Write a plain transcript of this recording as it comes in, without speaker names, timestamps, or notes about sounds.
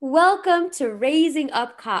Welcome to Raising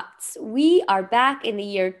Up Copts. We are back in the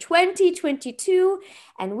year 2022,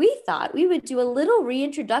 and we thought we would do a little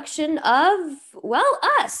reintroduction of, well,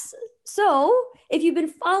 us. So, if you've been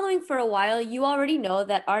following for a while, you already know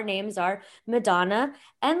that our names are Madonna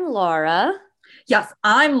and Laura. Yes,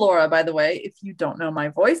 I'm Laura, by the way, if you don't know my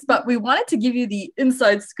voice, but we wanted to give you the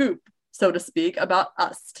inside scoop, so to speak, about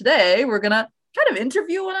us. Today, we're going to kind of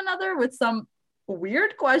interview one another with some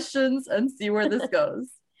weird questions and see where this goes.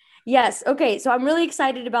 Yes. Okay. So I'm really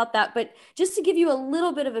excited about that. But just to give you a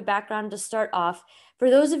little bit of a background to start off,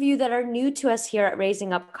 for those of you that are new to us here at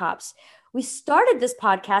Raising Up Cops, we started this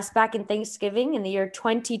podcast back in Thanksgiving in the year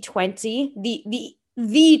 2020,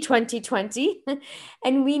 the 2020,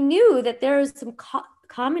 and we knew that there was some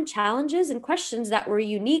common challenges and questions that were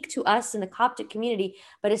unique to us in the Coptic community,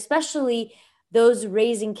 but especially those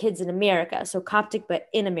raising kids in America. So Coptic, but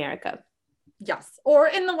in America. Yes, or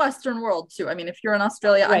in the Western world too. I mean, if you're in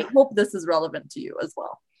Australia, right. I hope this is relevant to you as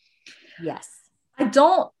well. Yes. I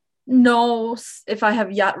don't know if I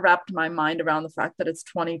have yet wrapped my mind around the fact that it's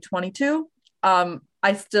 2022.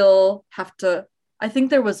 I still have to, I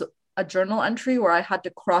think there was a journal entry where I had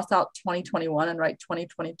to cross out 2021 and write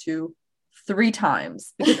 2022 3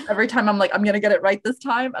 times because every time I'm like, I'm going to get it right this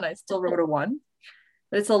time. And I still wrote a 1,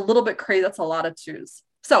 but it's a little bit crazy. That's a lot of 2s.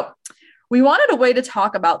 So we wanted a way to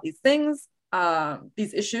talk about these things,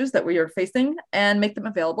 these issues that we are facing and make them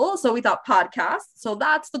available. So we thought podcasts. So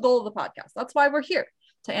that's the goal of the podcast. That's why we're here,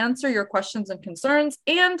 to answer your questions and concerns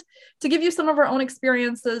and to give you some of our own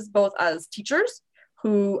experiences, both as teachers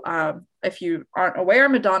who, if you aren't aware,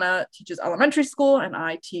 Madonna teaches elementary school and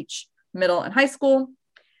I teach middle and high school.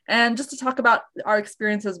 And just to talk about our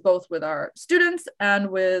experiences, both with our students and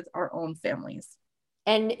with our own families.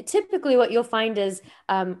 And typically what you'll find is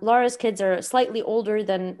Laura's kids are slightly older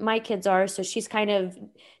than my kids are. So she's kind of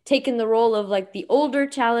taken the role of like the older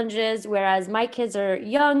challenges, whereas my kids are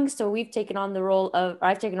young. So I've taken on the role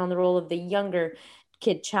of the younger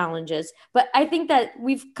kid challenges. But I think that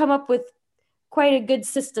we've come up with quite a good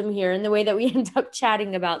system here in the way that we end up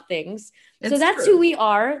chatting about things. So that's true. Who we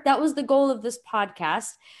are. That was the goal of this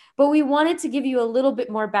podcast. But we wanted to give you a little bit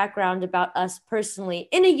more background about us personally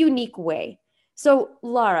in a unique way. So,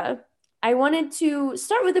 Laura, I wanted to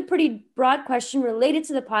start with a pretty broad question related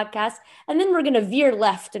to the podcast, and then we're going to veer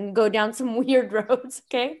left and go down some weird roads,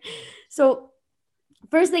 okay? So,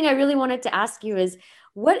 first thing I really wanted to ask you is,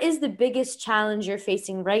 what is the biggest challenge you're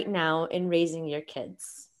facing right now in raising your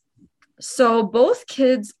kids? So, both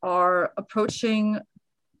kids are approaching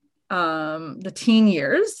the teen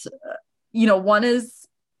years. One is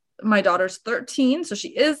my daughter's 13, so she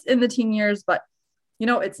is in the teen years, but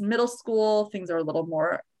it's middle school. Things are a little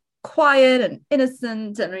more quiet and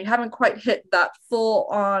innocent, and we haven't quite hit that full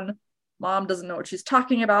on mom doesn't know what she's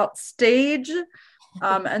talking about stage.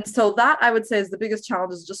 And so that I would say is the biggest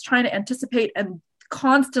challenge, is just trying to anticipate and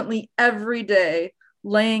constantly every day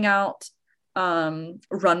laying out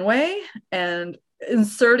runway and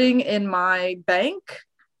inserting in my bank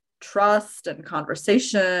trust and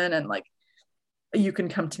conversation and like, you can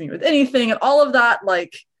come to me with anything and all of that,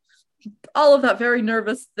 very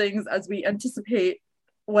nervous things as we anticipate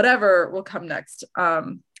whatever will come next.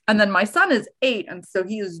 And then my son is 8, and so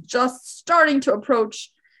he is just starting to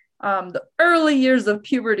approach the early years of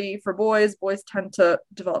puberty for boys. Boys tend to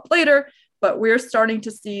develop later, but we're starting to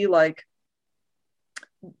see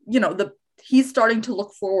he's starting to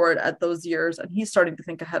look forward at those years, and he's starting to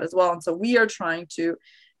think ahead as well. And so we are trying to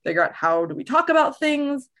figure out, how do we talk about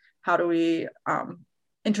things? How do we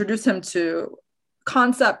introduce him to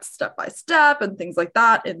concepts step by step and things like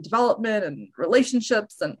that in development and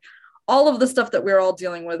relationships and all of the stuff that we're all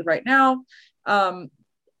dealing with right now. And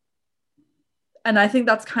I think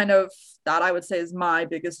that's kind of, that I would say is my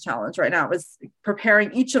biggest challenge right now, is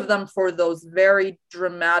preparing each of them for those very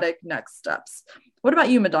dramatic next steps. What about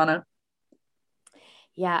you, Madonna?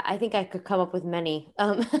 Yeah, I think I could come up with many.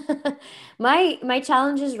 My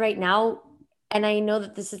challenges right now, and I know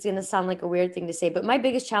that this is going to sound like a weird thing to say, but my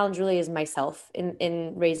biggest challenge really is myself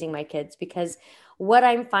in raising my kids, because what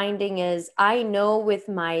I'm finding is I know with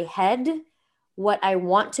my head what I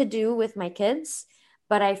want to do with my kids,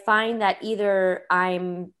 but I find that either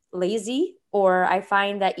I'm lazy, or I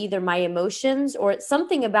find that either my emotions or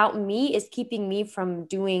something about me is keeping me from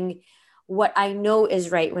doing what I know is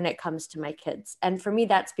right when it comes to my kids. And for me,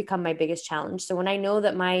 that's become my biggest challenge. So when I know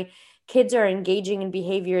that my kids are engaging in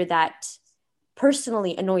behavior that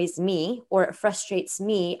personally annoys me or it frustrates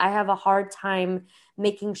me, I have a hard time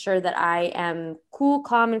making sure that I am cool,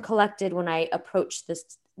 calm, and collected when I approach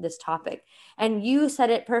this topic. And you said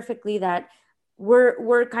it perfectly, that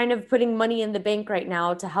we're kind of putting money in the bank right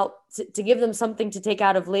now to help to give them something to take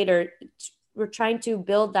out of later. We're trying to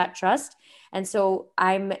build that trust. And so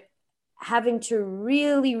I'm having to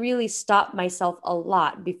really, really stop myself a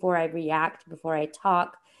lot before I react, before I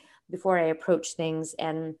talk, before I approach things.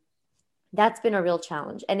 And that's been a real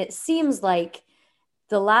challenge. And it seems like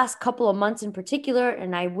the last couple of months in particular,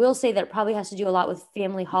 and I will say that it probably has to do a lot with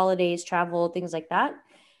family holidays, travel, things like that,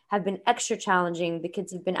 have been extra challenging. The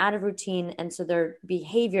kids have been out of routine, and so their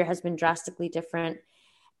behavior has been drastically different.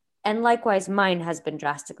 And likewise, mine has been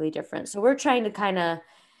drastically different. So we're trying to kind of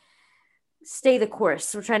stay the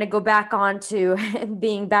course. We're trying to go back on to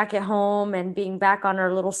being back at home and being back on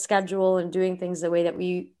our little schedule and doing things the way that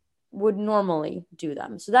we would normally do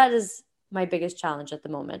them. So that is my biggest challenge at the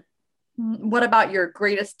moment. What about your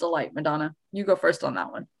greatest delight, Madonna? You go first on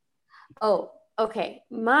that one. Oh, okay.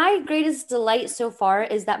 My greatest delight so far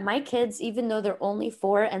is that my kids, even though they're only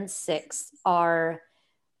 4 and 6, are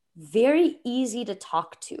very easy to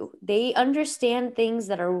talk to. They understand things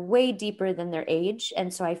that are way deeper than their age.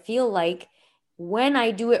 And so I feel like when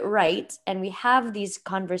I do it right and we have these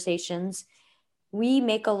conversations, we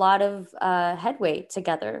make a lot of headway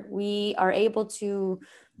together. We are able to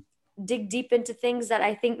dig deep into things that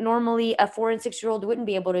I think normally a 4 and 6 year old wouldn't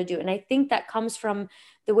be able to do. And I think that comes from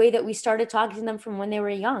the way that we started talking to them from when they were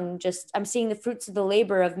young. Just I'm seeing the fruits of the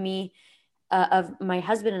labor of me, of my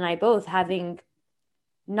husband and I both having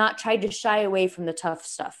not tried to shy away from the tough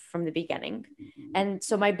stuff from the beginning. And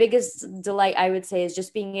so my biggest delight, I would say, is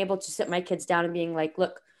just being able to sit my kids down and being like,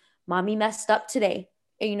 look, mommy messed up today.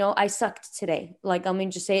 You know, I sucked today. Like, I'm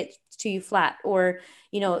going to just say it to you flat. Or,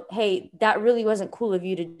 you know, hey, that really wasn't cool of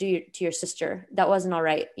you to do to your sister. That wasn't all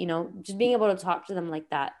right. You know, just being able to talk to them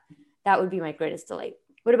like that, that would be my greatest delight.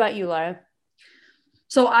 What about you, Laura?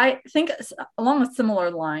 So I think along a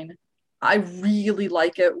similar line, I really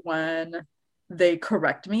like it when they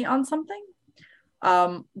correct me on something.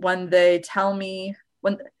 When they tell me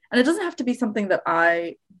and it doesn't have to be something that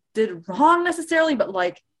I did wrong necessarily, but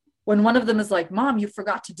like when one of them is like, Mom, you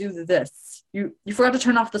forgot to do this. You forgot to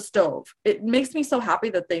turn off the stove. It makes me so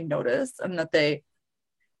happy that they notice and that they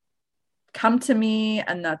come to me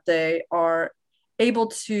and that they are able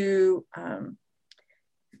to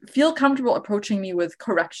feel comfortable approaching me with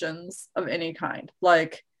corrections of any kind.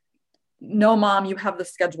 Like, no, Mom, you have the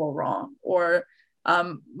schedule wrong. Or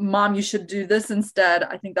Mom, you should do this instead.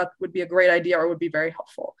 I think that would be a great idea or would be very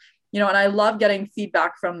helpful. You know, and I love getting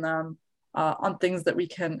feedback from them on things that we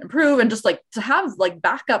can improve, and just like to have like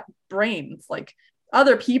backup brains, like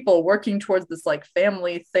other people working towards this like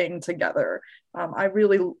family thing together. I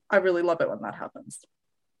really love it when that happens.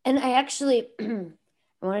 And I actually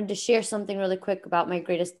I wanted to share something really quick about my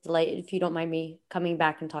greatest delight, if you don't mind me coming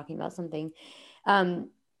back and talking about something.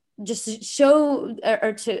 Um, just to show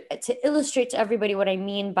or to illustrate to everybody what I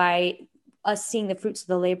mean by us seeing the fruits of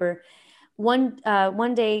the labor. One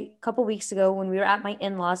day, a couple weeks ago, when we were at my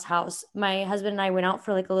in-laws' house, my husband and I went out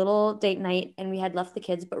for like a little date night, and we had left the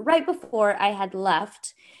kids. But right before I had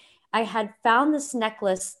left, I had found this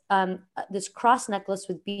necklace, this cross necklace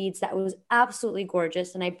with beads that was absolutely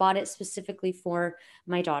gorgeous, and I bought it specifically for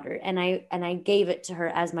my daughter, and I gave it to her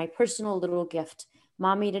as my personal little gift,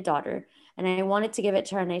 mommy to daughter. And I wanted to give it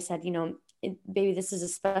to her, and I said, you know, baby, this is a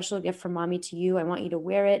special gift from mommy to you. I want you to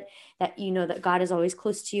wear it, that you know that God is always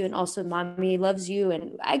close to you, and also mommy loves you.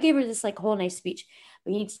 And I gave her this like whole nice speech.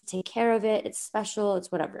 But you need to take care of it. It's special.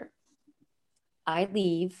 It's whatever. I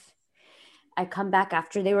leave. I come back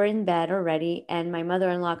after they were in bed already, and my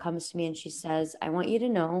mother-in-law comes to me and she says, I want you to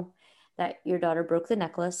know that your daughter broke the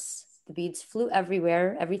necklace. The beads flew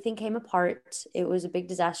everywhere. Everything came apart. It was a big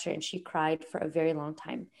disaster. And she cried for a very long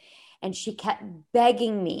time. And she kept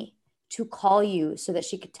begging me to call you so that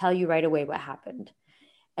she could tell you right away what happened.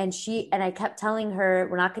 And I kept telling her,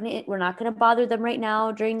 we're not gonna bother them right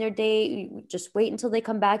now during their day. Just wait until they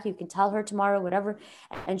come back. You can tell her tomorrow, whatever.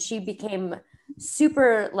 And she became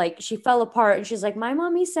super, like, she fell apart, and she's like, my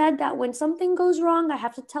mommy said that when something goes wrong, I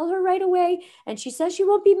have to tell her right away, and she says she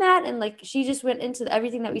won't be mad. And like, she just went into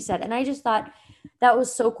everything that we said. And I just thought that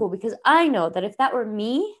was so cool, because I know that if that were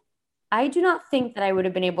me, I do not think that I would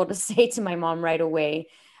have been able to say to my mom right away,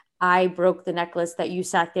 I broke the necklace that you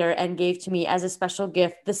sat there and gave to me as a special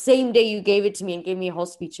gift the same day you gave it to me and gave me a whole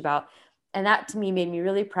speech about. And that to me made me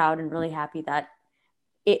really proud and really happy that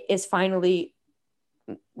it is finally,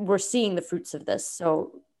 we're seeing the fruits of this.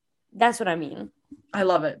 So that's what I mean. I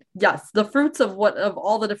love it. Yes, the fruits of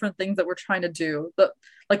all the different things that we're trying to do.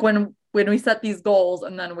 Like when we set these goals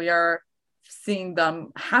and then we are seeing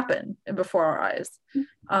them happen before our eyes.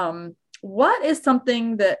 What is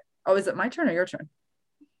something that, oh, is it my turn or your turn?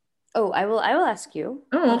 Oh, I will ask you.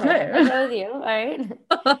 Oh, Okay. I'll okay. go with you. All right.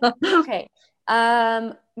 Okay.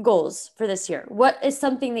 Goals for this year. What is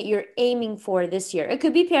something that you're aiming for this year? It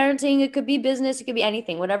could be parenting, it could be business, it could be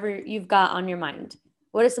anything, whatever you've got on your mind.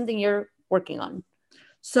 What is something you're working on?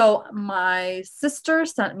 So, my sister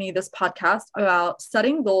sent me this podcast about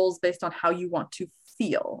setting goals based on how you want to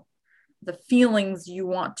feel, the feelings you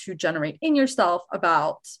want to generate in yourself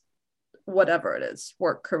about whatever it is,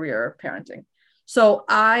 work, career, parenting. So,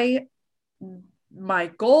 my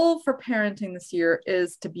goal for parenting this year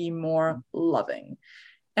is to be more loving.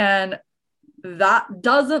 And that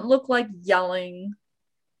doesn't look like yelling.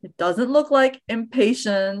 It doesn't look like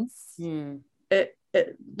impatience. Hmm.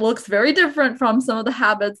 It looks very different from some of the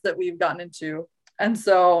habits that we've gotten into. And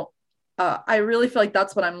so I really feel like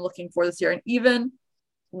that's what I'm looking for this year. And even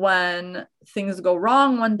when things go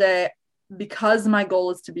wrong one day, because my goal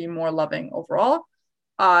is to be more loving overall,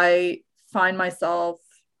 I find myself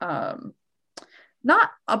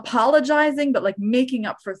not apologizing, but like making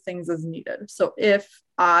up for things as needed. So if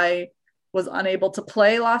I was unable to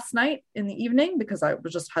play last night in the evening because I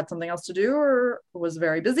just had something else to do or was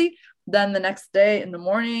very busy, then the next day in the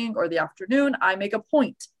morning or the afternoon, I make a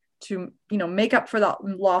point to, make up for that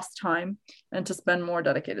lost time and to spend more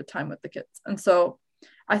dedicated time with the kids. And so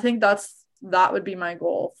I think that would be my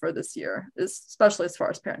goal for this year, especially as far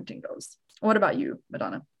as parenting goes. What about you,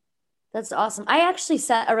 Madonna? That's awesome. I actually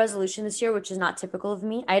set a resolution this year, which is not typical of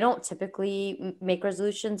me. I don't typically make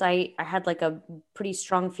resolutions. I had like a pretty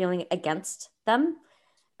strong feeling against them.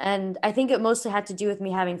 And I think it mostly had to do with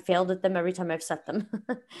me having failed at them every time I've set them.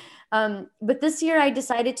 But this year I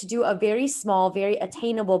decided to do a very small, very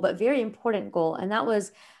attainable, but very important goal. And that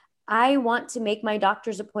was I want to make my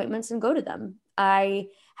doctor's appointments and go to them.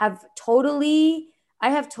 Have totally, I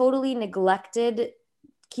have totally neglected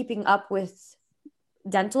keeping up with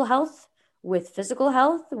dental health, with physical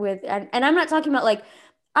health, and I'm not talking about like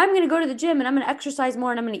I'm going to go to the gym and I'm going to exercise more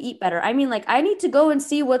and I'm going to eat better. I mean, like I need to go and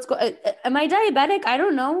see what's going. Am I diabetic? I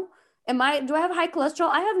don't know. Do I have high cholesterol?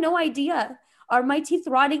 I have no idea. Are my teeth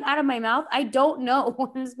rotting out of my mouth? I don't know.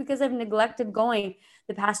 It's because I've neglected going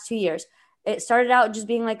the past 2 years. It started out just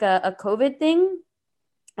being like a COVID thing.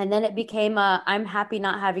 And then it became a I'm happy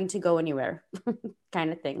not having to go anywhere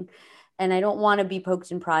kind of thing. And I don't want to be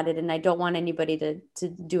poked and prodded and I don't want anybody to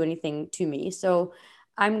do anything to me. So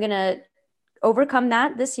I'm going to overcome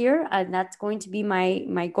that this year, and that's going to be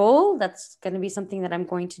my goal. That's going to be something that I'm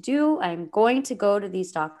going to do. I'm going to go to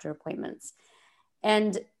these doctor appointments.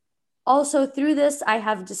 And also through this I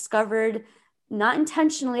have discovered, not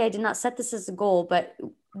intentionally, I did not set this as a goal, but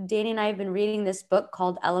Danny and I have been reading this book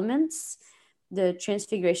called Elements, the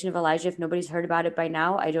Transfiguration of Elijah. If nobody's heard about it by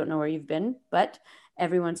now, I don't know where you've been, but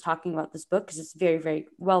everyone's talking about this book because it's very, very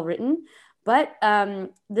well written. But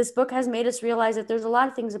this book has made us realize that there's a lot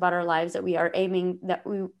of things about our lives that we are aiming, that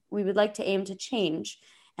we would like to aim to change.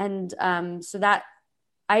 And so that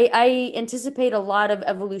I anticipate a lot of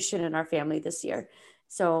evolution in our family this year.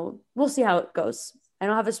 So we'll see how it goes. I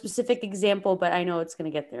don't have a specific example, but I know it's going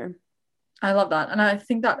to get there. I love that. And I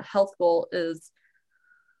think that health goal is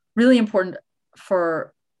really important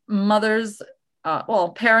for mothers,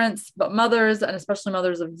 parents, but mothers, and especially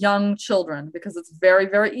mothers of young children, because it's very,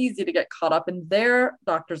 very easy to get caught up in their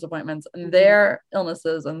doctor's appointments and their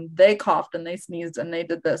illnesses, and they coughed and they sneezed and they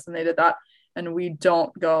did this and they did that. And we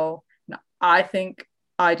don't go. No, I think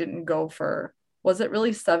I didn't go for, was it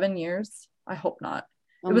really 7 years? I hope not.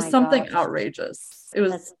 Oh it was my something gosh. outrageous. It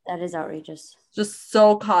was That is outrageous. just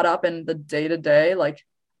so caught up in the day to day, like,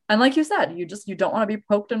 and like you said, you don't want to be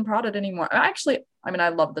poked and prodded anymore. Actually, I mean, I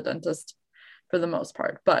love the dentist for the most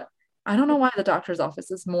part, but I don't know why the doctor's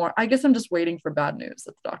office is more. I guess I'm just waiting for bad news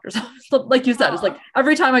at the doctor's office. Like you said, it's like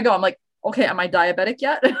every time I go, I'm like, okay, am I diabetic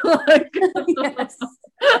yet? Like, Yes.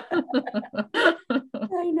 I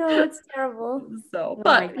know it's terrible. so, Oh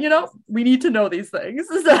my but we need to know these things.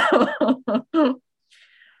 So,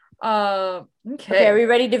 Okay, are okay, we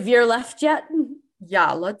ready to veer left yet?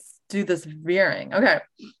 yeah, let's do this veering. Okay,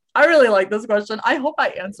 I really like this question. I hope I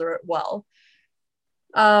answer it well.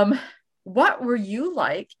 Um, what were you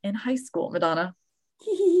like in high school, Madonna?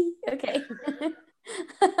 Okay.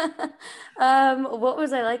 What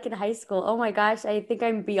was I like in high school? Oh my gosh, I think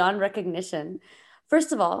I'm beyond recognition.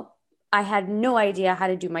 First of all, I had no idea how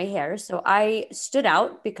to do my hair, so I stood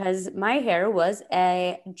out because my hair was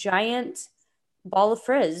a giant ball of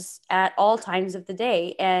frizz at all times of the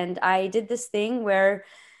day. And I did this thing where,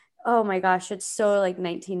 oh my gosh, it's so like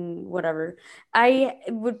 19, whatever. I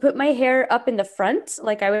would put my hair up in the front.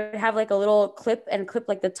 Like I would have like a little clip and clip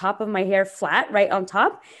like the top of my hair flat right on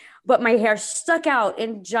top. But my hair stuck out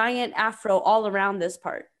in giant afro all around this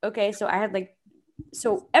part. Okay. So I had like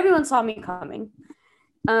so everyone saw me coming.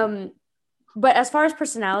 Um, but as far as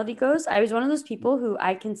personality goes, I was one of those people who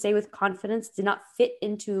I can say with confidence did not fit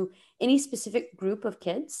into any specific group of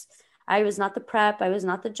kids. I was not the prep, I was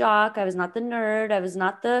not the jock, I was not the nerd, I was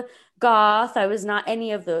not the goth, I was not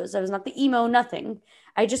any of those. I was not the emo, nothing.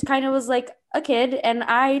 I just kind of was like a kid and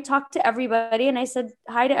I talked to everybody and I said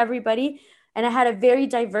hi to everybody. And I had a very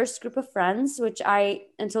diverse group of friends, which I,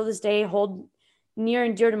 until this day, hold near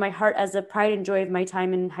and dear to my heart as a pride and joy of my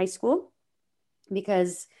time in high school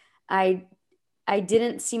because I I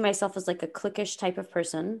didn't see myself as like a cliquish type of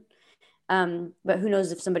person. But who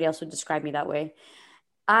knows if somebody else would describe me that way.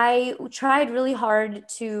 I tried really hard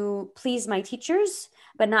to please my teachers,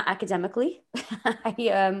 but not academically.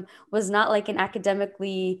 I was not like an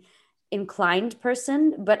academically inclined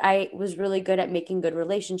person, but I was really good at making good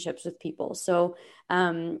relationships with people. So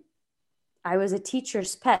I was a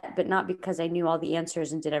teacher's pet, but not because I knew all the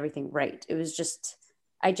answers and did everything right. It was just,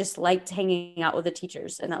 I just liked hanging out with the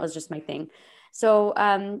teachers, and that was just my thing. So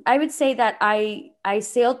I would say that I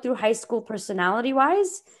sailed through high school personality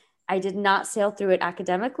wise. I did not sail through it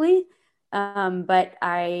academically, but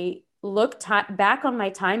I back on my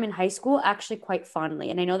time in high school actually quite fondly.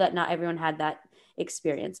 And I know that not everyone had that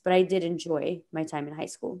experience, but I did enjoy my time in high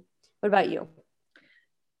school. What about you?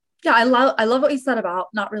 Yeah, I love what you said about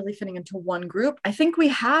not really fitting into one group. I think we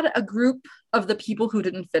had a group of the people who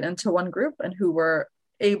didn't fit into one group and who were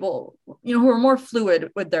able, who were more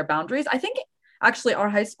fluid with their boundaries. I think actually our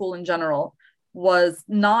high school in general was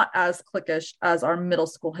not as cliquish as our middle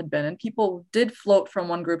school had been, and people did float from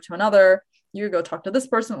one group to another. You go talk to this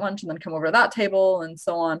person at lunch and then come over to that table and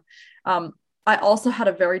so on. I also had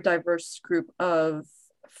a very diverse group of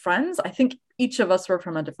friends. I think each of us were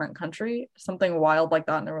from a different country, something wild like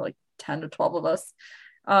that. And there were like 10 to 12 of us,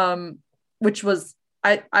 which was,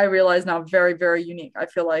 I realize now, very, very unique. I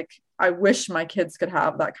feel like I wish my kids could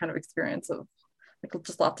have that kind of experience of like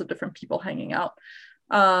just lots of different people hanging out.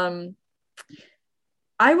 Um,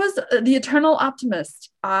 I was the eternal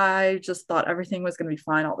optimist. I just thought everything was going to be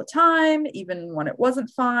fine all the time. Even when it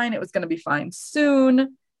wasn't fine, it was going to be fine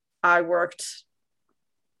soon. I worked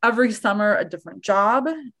every summer a different job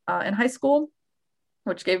in high school,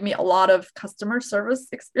 which gave me a lot of customer service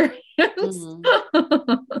experience.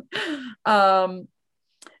 Mhm. um,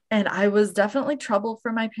 and I was definitely trouble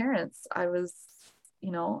for my parents. I was,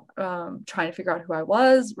 trying to figure out who I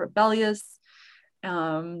was, rebellious,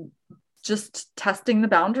 um, just testing the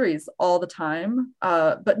boundaries all the time,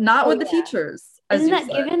 but not Oh with the yeah. teachers, as Isn't you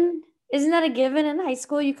that said. given? Isn't that a given in high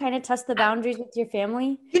school? You kind of test the boundaries with your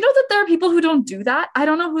family. You know that there are people who don't do that. I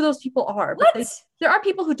don't know who those people are, but What? there are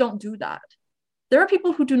people who don't do that. There are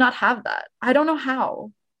people who do not have that. I don't know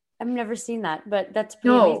how. I've never seen that, but that's pretty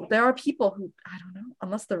No, amazing. there are people who, I don't know,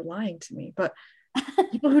 unless they're lying to me, but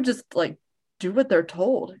people who just like do what they're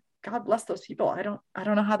told. God bless those people. I don't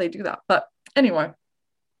know how they do that. But anyway,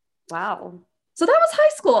 Wow. so that was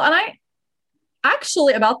high school. And I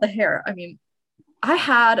actually, about the hair, I mean, I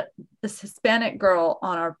had this Hispanic girl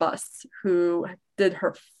on our bus who did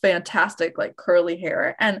her fantastic, like curly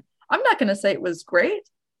hair. And I'm not going to say it was great,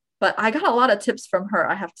 but I got a lot of tips from her,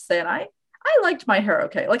 I have to say. And I liked my hair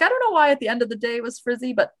okay. Like, I don't know why at the end of the day it was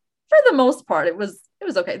frizzy, but for the most part, it was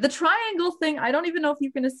okay. The triangle thing, I don't even know if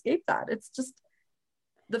you can escape that. It's just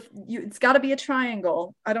it's got to be a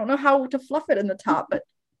triangle. I don't know how to fluff it in the top, but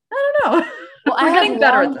I don't know. Well, I We're had getting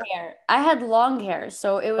better at long that. hair. I had long hair,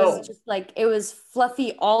 so it was Oh, just like it was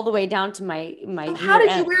fluffy all the way down to my so how rear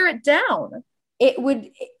did you end. wear it down? It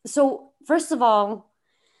would so first of all,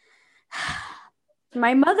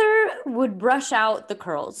 my mother would brush out the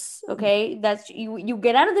curls. Okay. That's you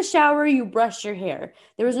get out of the shower, you brush your hair.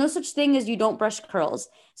 There was no such thing as you don't brush curls.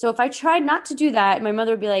 So if I tried not to do that, my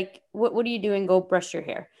mother would be like, what are you doing? Go brush your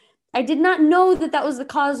hair. I did not know that that was the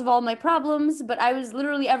cause of all my problems, but I was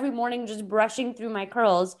literally every morning just brushing through my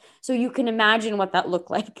curls. So you can imagine what that looked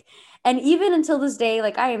like. And even until this day,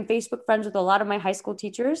 like I am Facebook friends with a lot of my high school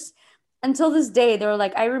teachers. Until this day, they're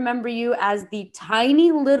like, I remember you as the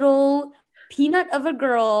tiny little peanut of a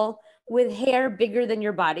girl with hair bigger than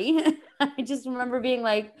your body. I just remember being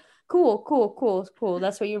like, cool, cool, cool, cool.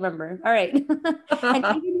 That's what you remember. All right. And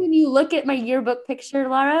even when you look at my yearbook picture,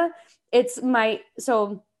 Lara, it's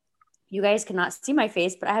so you guys cannot see my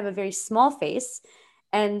face, but I have a very small face.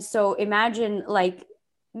 And so imagine like,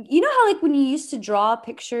 you know how like when you used to draw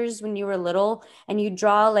pictures when you were little and you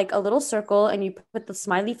draw like a little circle and you put the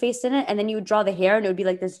smiley face in it and then you would draw the hair and it would be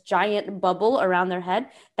like this giant bubble around their head.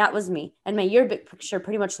 That was me. And my yearbook picture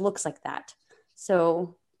pretty much looks like that.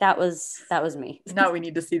 So that was me. Now we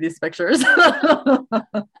need to see these pictures. I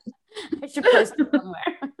should post it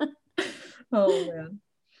somewhere. Oh man.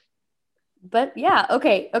 But yeah,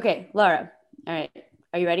 okay, Laura. All right.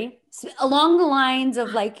 Are you ready? Along the lines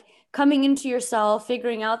of like coming into yourself,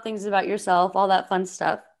 figuring out things about yourself, all that fun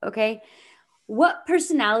stuff. Okay. What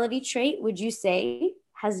personality trait would you say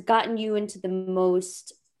has gotten you into the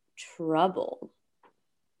most trouble?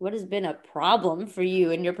 What has been a problem for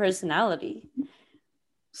you in your personality?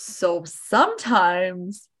 So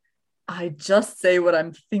sometimes I just say what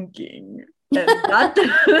I'm thinking, and that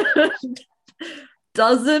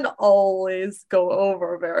doesn't always go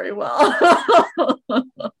over very well.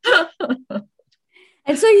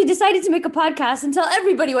 And so you decided to make a podcast and tell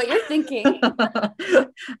everybody what you're thinking.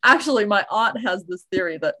 Actually, my aunt has this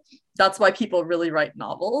theory that that's why people really write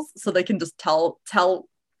novels, so they can just tell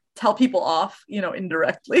people off,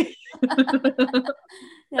 indirectly.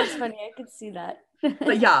 That's funny. I could see that.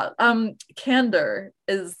 But yeah, candor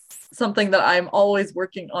is something that I'm always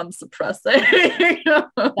working on suppressing.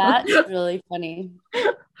 That's really funny.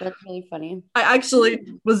 That's really funny. I actually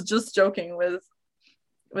was just joking with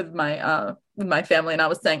my family, and I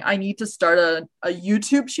was saying I need to start a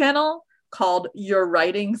YouTube channel called Your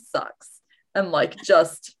Writing Sucks, and like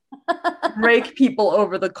just rake people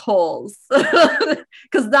over the coals,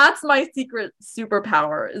 because that's my secret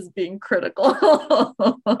superpower, is being critical.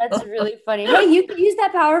 That's really funny. Hey, you can use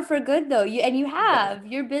that power for good though. You have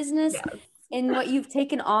your business and what you've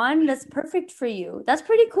taken on. That's perfect for you. That's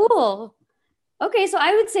pretty cool. Okay, so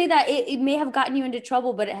I would say that it may have gotten you into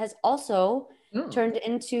trouble, but it has also turned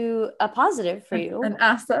into a positive for you. An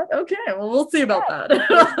asset. Okay, well, we'll see about that.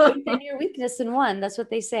 And your weakness in one. That's what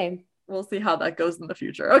they say. We'll see how that goes in the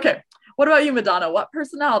future. Okay, what about you, Madonna? What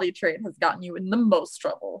personality trait has gotten you in the most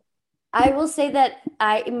trouble? I will say that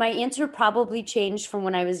my answer probably changed from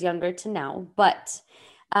when I was younger to now, but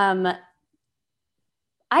I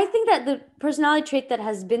think that the personality trait that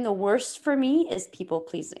has been the worst for me is people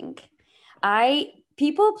pleasing.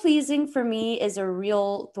 People pleasing for me is a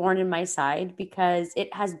real thorn in my side because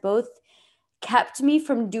it has both kept me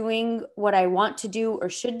from doing what I want to do or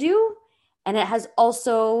should do, and it has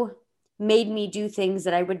also made me do things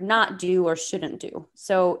that I would not do or shouldn't do.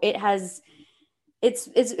 So it was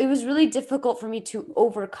really difficult for me to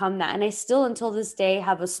overcome that. And I still, until this day,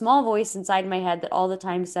 have a small voice inside my head that all the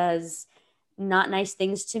time says not nice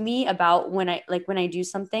things to me about when I do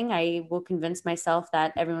something. I will convince myself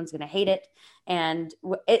that everyone's going to hate it. And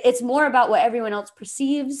it's more about what everyone else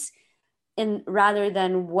perceives rather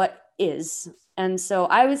than what is. And so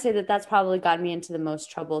I would say that that's probably gotten me into the most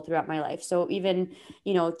trouble throughout my life. So even,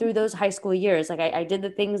 through those high school years, like I did the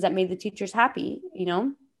things that made the teachers happy,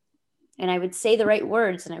 and I would say the right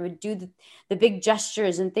words and I would do the big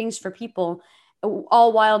gestures and things for people,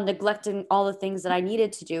 all while neglecting all the things that I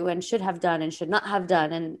needed to do and should have done and should not have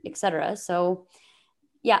done, and etc. So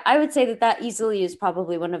yeah, I would say that easily is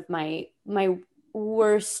probably one of my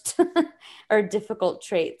worst or difficult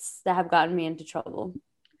traits that have gotten me into trouble.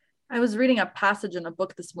 I was reading a passage in a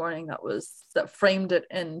book this morning that framed it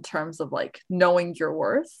in terms of like knowing your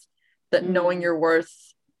worth, that knowing your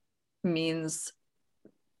worth means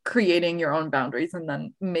creating your own boundaries and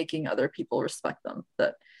then making other people respect them.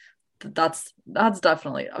 That's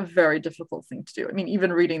definitely a very difficult thing to do. I mean,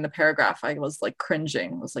 even reading the paragraph, I was like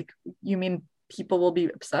cringing. I was like, you mean people will be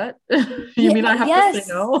upset? You mean I have to say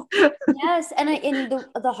no? Yes. And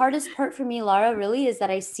the hardest part for me, Laura, really is that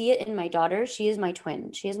I see it in my daughter. She is my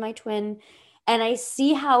twin. And I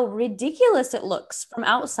see how ridiculous it looks from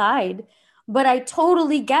outside, but I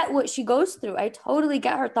totally get what she goes through. I totally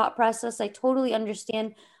get her thought process. I totally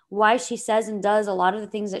understand why she says and does a lot of the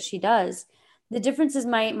things that she does. The difference is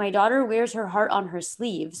my daughter wears her heart on her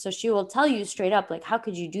sleeve. So she will tell you straight up, like, how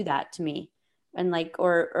could you do that to me? And like,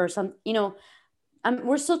 or some,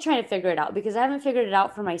 we're still trying to figure it out because I haven't figured it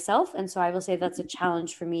out for myself. And so I will say that's a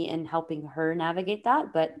challenge for me in helping her navigate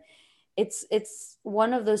that. But it's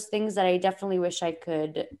one of those things that I definitely wish I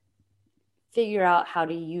could figure out how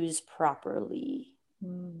to use properly.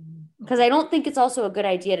 Because I don't think it's also a good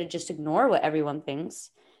idea to just ignore what everyone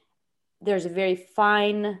thinks. There's a very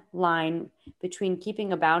fine line between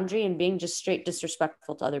keeping a boundary and being just straight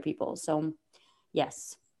disrespectful to other people. So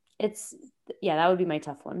yes, that would be my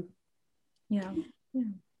tough one. Yeah.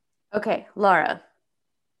 Okay, Laura,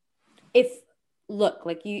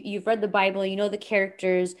 like you've read the Bible, you know the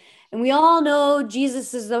characters, and we all know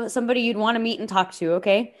Jesus is somebody you'd want to meet and talk to,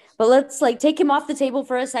 okay? But let's like take him off the table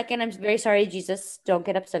for a second. I'm very sorry, Jesus. Don't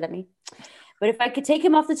get upset at me. But if I could take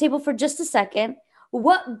him off the table for just a second,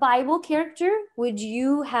 what Bible character would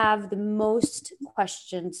you have the most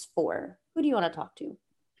questions for? Who do you want to talk to?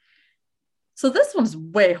 So this one's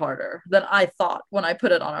way harder than I thought when I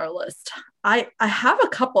put it on our list. I have a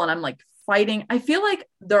couple and I'm like fighting. I feel like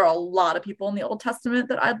there are a lot of people in the Old Testament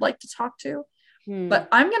that I'd like to talk to, Hmm. but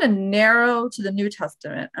I'm going to narrow to the New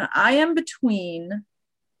Testament. And I am between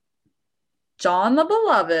John the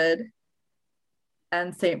Beloved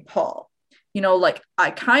and St. Paul. Like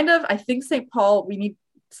I think St. Paul, we need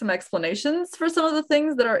some explanations for some of the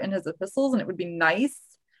things that are in his epistles, and it would be nice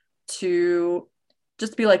to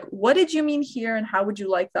just be like, what did you mean here, and how would you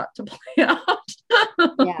like that to play out?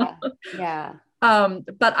 Yeah. Yeah.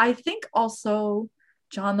 But I think also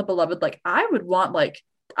John the Beloved, like I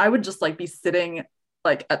would just like be sitting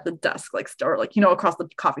like at the desk, like or like, across the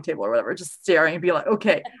coffee table or whatever, just staring and be like,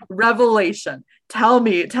 okay, revelation, tell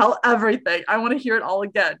everything. I want to hear it all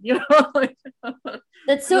again, like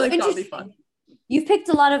That's so really interesting. fun. You've picked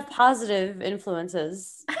a lot of positive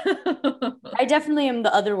influences. I definitely am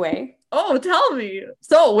the other way. Oh, tell me.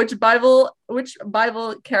 So which Bible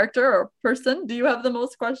character or person do you have the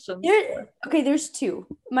most questions for? Okay, there's two.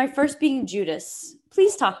 My first being Judas.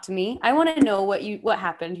 Please talk to me. I want to know what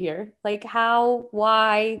happened here. Like how,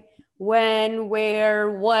 why, when, where,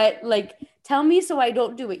 what, like tell me so I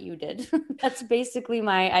don't do what you did. That's basically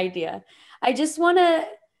my idea. I just want to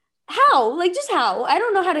how? Like just how? I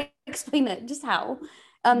don't know how to explain it. Just how?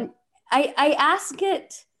 I ask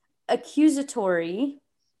it accusatory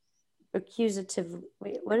accusative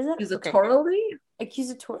wait, what is that? Accusatorily?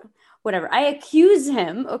 Accusator, whatever. I accuse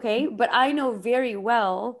him, okay, but I know very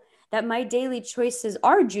well that my daily choices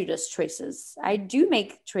are Judas choices. I do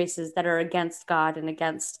make choices that are against God and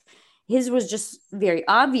against his was just very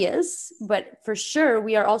obvious, but for sure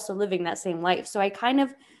we are also living that same life. So I kind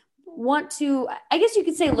of want to, I guess you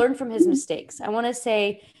could say, learn from his mistakes. I want to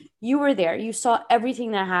say, you were there, you saw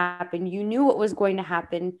everything that happened, you knew what was going to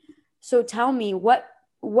happen. So tell me what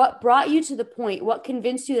brought you to the point, what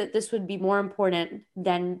convinced you that this would be more important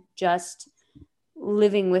than just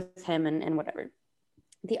living with him and whatever.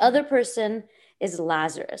 The other person is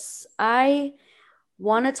Lazarus. I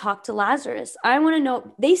want to talk to Lazarus. I want to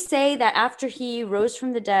know, they say that after he rose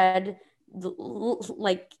from the dead,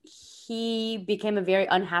 like he became a very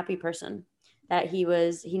unhappy person, that he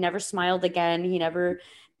never smiled again, he never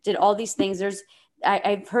did all these things.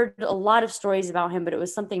 I've heard a lot of stories about him, but it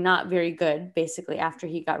was something not very good, basically, after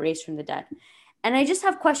he got raised from the dead. And I just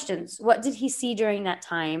have questions. What did he see during that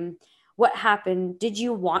time? What happened? Did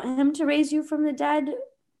you want him to raise you from the dead?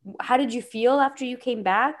 How did you feel after you came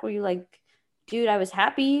back? Were you like, dude, I was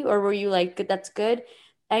happy? Or were you like, that's good?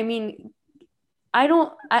 I mean,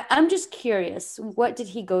 I'm just curious. What did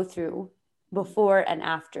he go through before and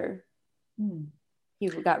after he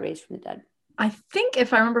got raised from the dead? I think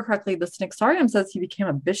if I remember correctly, the Synaxarium says he became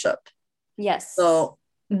a bishop. Yes. So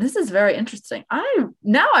this is very interesting.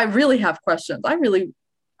 I really have questions.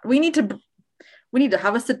 We need to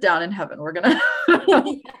have a sit down in heaven. We're gonna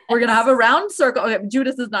we're gonna have a round circle. Okay,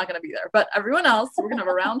 Judas is not gonna be there, but everyone else, we're gonna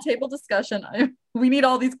have a round table discussion. We need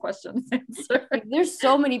all these questions answered. Like, there's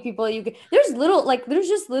so many people there's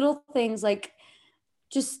just little things like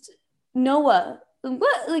just Noah.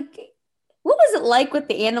 What was it like with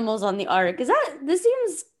the animals on the ark? This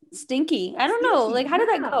seems stinky. I don't know. Like, how did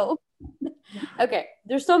that go? Okay.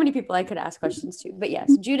 There's so many people I could ask questions to, but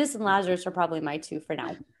yes, Judas and Lazarus are probably my two for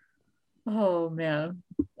now. Oh man.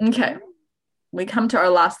 Okay. We come to our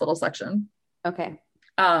last little section. Okay.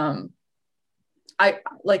 I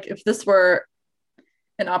like if this were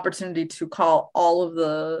an opportunity to call all of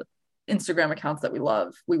the Instagram accounts that we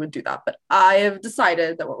love, we would do that. But I have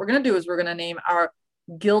decided that what we're going to do is we're going to name our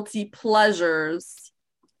guilty pleasures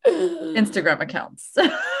Instagram accounts.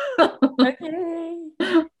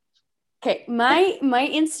 Okay. My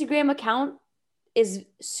Instagram account is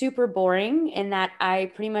super boring in that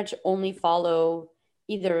I pretty much only follow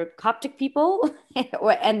either Coptic people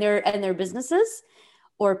and their businesses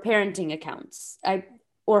or parenting accounts.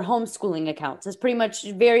 Or homeschooling accounts. It's pretty much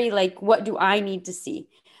very like, what do I need to see?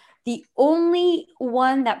 The only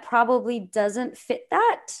one that probably doesn't fit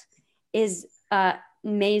that is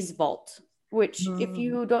May's Vault, which if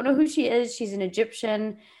you don't know who she is, she's an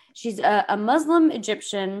Egyptian. She's a Muslim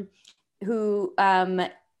Egyptian who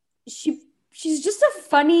she's just a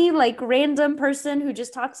funny, like random person who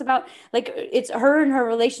just talks about like it's her and her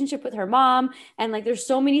relationship with her mom. And like there's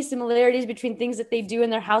so many similarities between things that they do in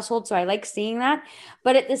their household. So I like seeing that.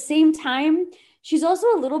 But at the same time, she's also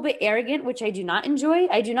a little bit arrogant, which I do not enjoy.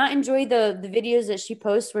 I do not enjoy the videos that she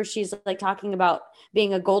posts where she's like talking about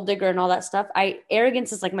being a gold digger and all that stuff.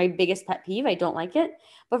 Arrogance is like my biggest pet peeve. I don't like it.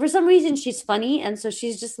 But for some reason she's funny. And so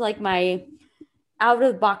she's just like my out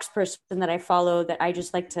of the box person that I follow that I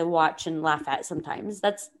just like to watch and laugh at sometimes.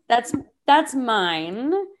 That's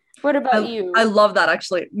mine. What about you? I love that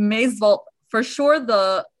actually. May's Vault, for sure.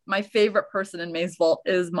 my favorite person in Maysville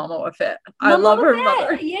is Momo Afit. I Mama love with her it.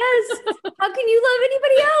 mother. Yes. How can you love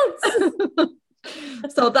anybody else?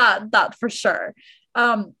 So that for sure.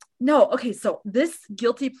 No, okay, so this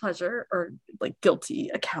guilty pleasure or like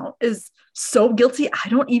guilty account is so guilty I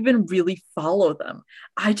don't even really follow them.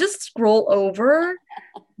 I just scroll over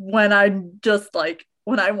when I'm just like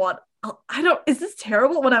when I want, I don't, is this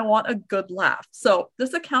terrible, when I want a good laugh. So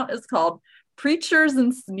this account is called Preachers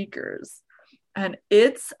and Sneakers, and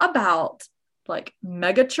it's about like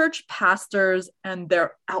mega church pastors and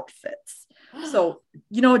their outfits. So,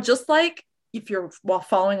 just like if you're while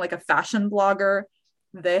following like a fashion blogger,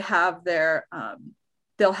 they have their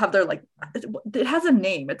they'll have their like, it has a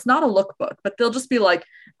name, it's not a lookbook, but they'll just be like,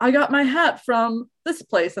 I got my hat from this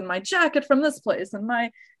place and my jacket from this place and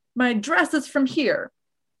my dress is from here.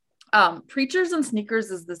 Preachers and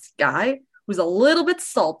Sneakers is this guy who's a little bit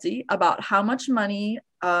salty about how much money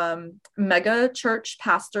mega church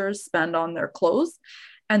pastors spend on their clothes.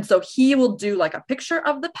 And so he will do like a picture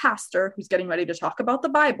of the pastor who's getting ready to talk about the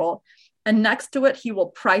Bible. And next to it, he will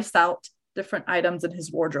price out different items in his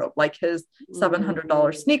wardrobe, like his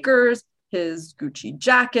 $700 sneakers, his Gucci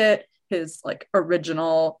jacket, his like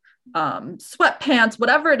original sweatpants,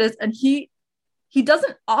 whatever it is. And he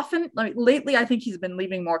doesn't often, like lately, I think he's been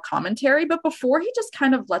leaving more commentary, but before he just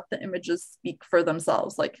kind of let the images speak for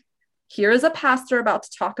themselves. Like, here is a pastor about to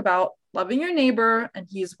talk about loving your neighbor, and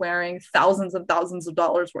he's wearing thousands and thousands of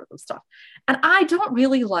dollars worth of stuff. And I don't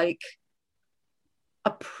really like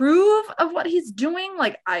approve of what he's doing.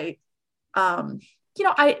 Like I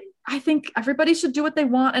think everybody should do what they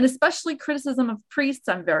want. And especially criticism of priests.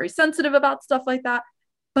 I'm very sensitive about stuff like that.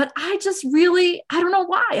 But I just really, I don't know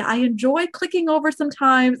why. I enjoy clicking over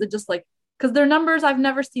sometimes and just like, because they're numbers I've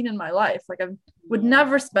never seen in my life. Like I would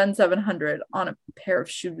never spend 700 on a pair of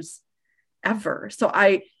shoes ever. So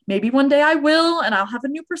maybe one day I will, and I'll have a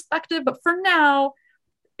new perspective. But for now,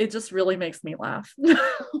 it just really makes me laugh.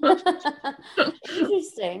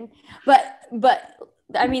 Interesting. But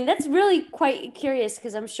I mean, that's really quite curious,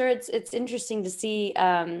 because I'm sure it's interesting to see.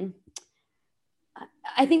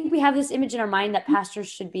 I think we have this image in our mind that pastors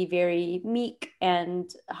should be very meek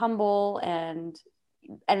and humble, and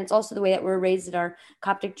it's also the way that we're raised in our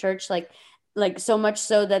Coptic church, like so much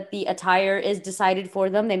so that the attire is decided for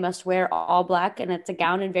them. They must wear all black, and it's a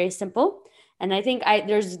gown and very simple. And I think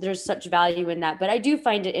there's such value in that. But I do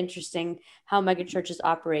find it interesting how mega churches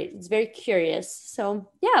operate. It's very curious. So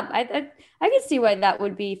yeah, I can see why that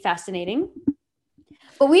would be fascinating.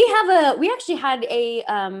 But we actually had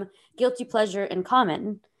a guilty pleasure in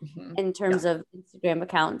common in terms of Instagram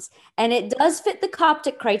accounts. And it does fit the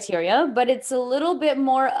Coptic criteria, but it's a little bit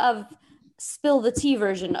more of spill the tea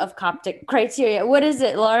version of Coptic criteria. What is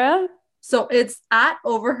it, Laura? So it's at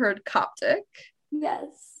Overheard Coptic.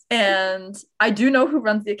 Yes. And I do know who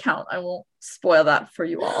runs the account. I won't spoil that for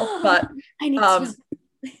you all, but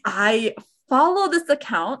I follow this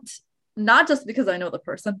account not just because I know the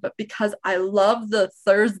person, but because I love the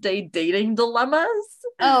Thursday dating dilemmas.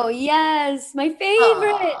 Oh yes, my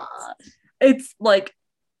favorite. It's like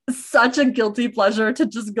such a guilty pleasure to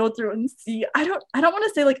just go through and see. I don't want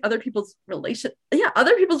to say like other people's relationship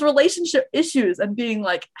issues and being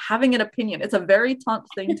like having an opinion. It's a very taunt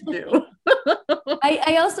thing to do.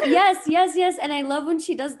 I also yes, and I love when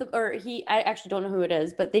she does I actually don't know who it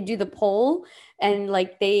is, but they do the poll, and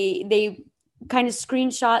like they kind of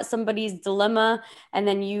screenshot somebody's dilemma, and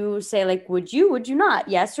then you say like, would you not,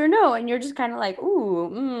 yes or no, and you're just kind of like,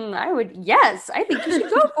 ooh, I would, yes, I think you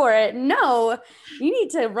should go for it, no, you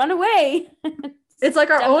need to run away. It's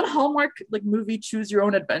like our own Hallmark like movie, Choose Your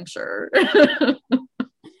Own Adventure.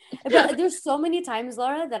 But there's so many times,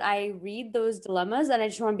 Laura, that I read those dilemmas and I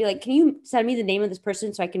just want to be like, can you send me the name of this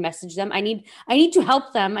person so I can message them? I need to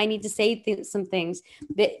help them. I need to say some things.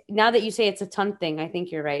 But now that you say it's a tunt thing, I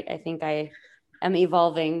think you're right. I think I am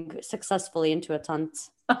evolving successfully into a tunt.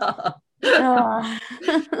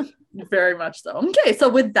 Very much so. Okay, so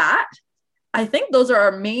with that, I think those are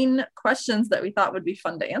our main questions that we thought would be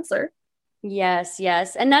fun to answer. Yes.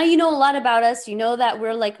 And now you know a lot about us. You know that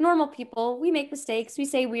we're like normal people. We make mistakes. We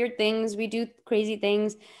say weird things. We do crazy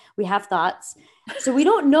things. We have thoughts. So we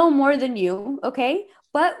don't know more than you, okay?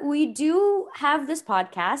 But we do have this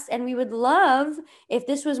podcast, and we would love if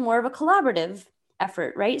this was more of a collaborative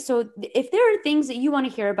effort, right? So if there are things that you want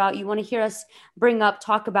to hear about, you want to hear us bring up,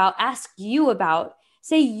 talk about, ask you about,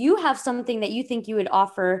 say you have something that you think you would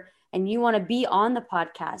offer and you want to be on the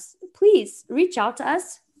podcast, please reach out to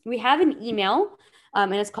us. We have an email,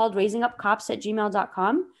 and it's called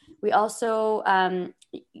raisingupcops@gmail.com. We also,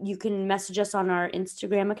 you can message us on our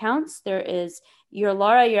Instagram accounts. There is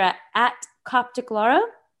Laura, you're at Coptic Laura.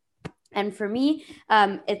 And for me,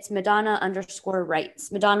 it's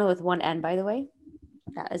Madonna_writes. Madonna with one N, by the way.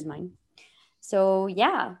 That is mine. So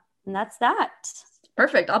yeah, and that's that.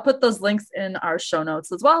 Perfect. I'll put those links in our show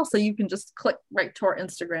notes as well, so you can just click right to our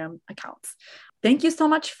Instagram accounts. Thank you so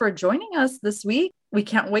much for joining us this week. We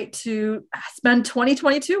can't wait to spend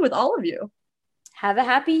 2022 with all of you. Have a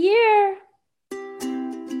happy year.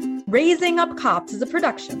 Raising Up Copts is a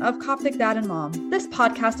production of Coptic Dad and Mom. This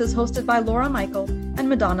podcast is hosted by Laura Michael and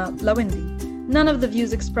Madonna Lawindi. None of the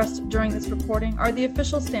views expressed during this recording are the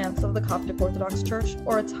official stance of the Coptic Orthodox Church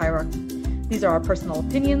or its hierarchy. These are our personal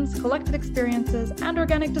opinions, collected experiences, and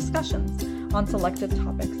organic discussions on selected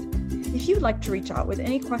topics. If you'd like to reach out with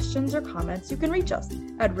any questions or comments, you can reach us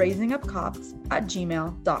at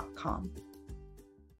raisingupcopts@gmail.com.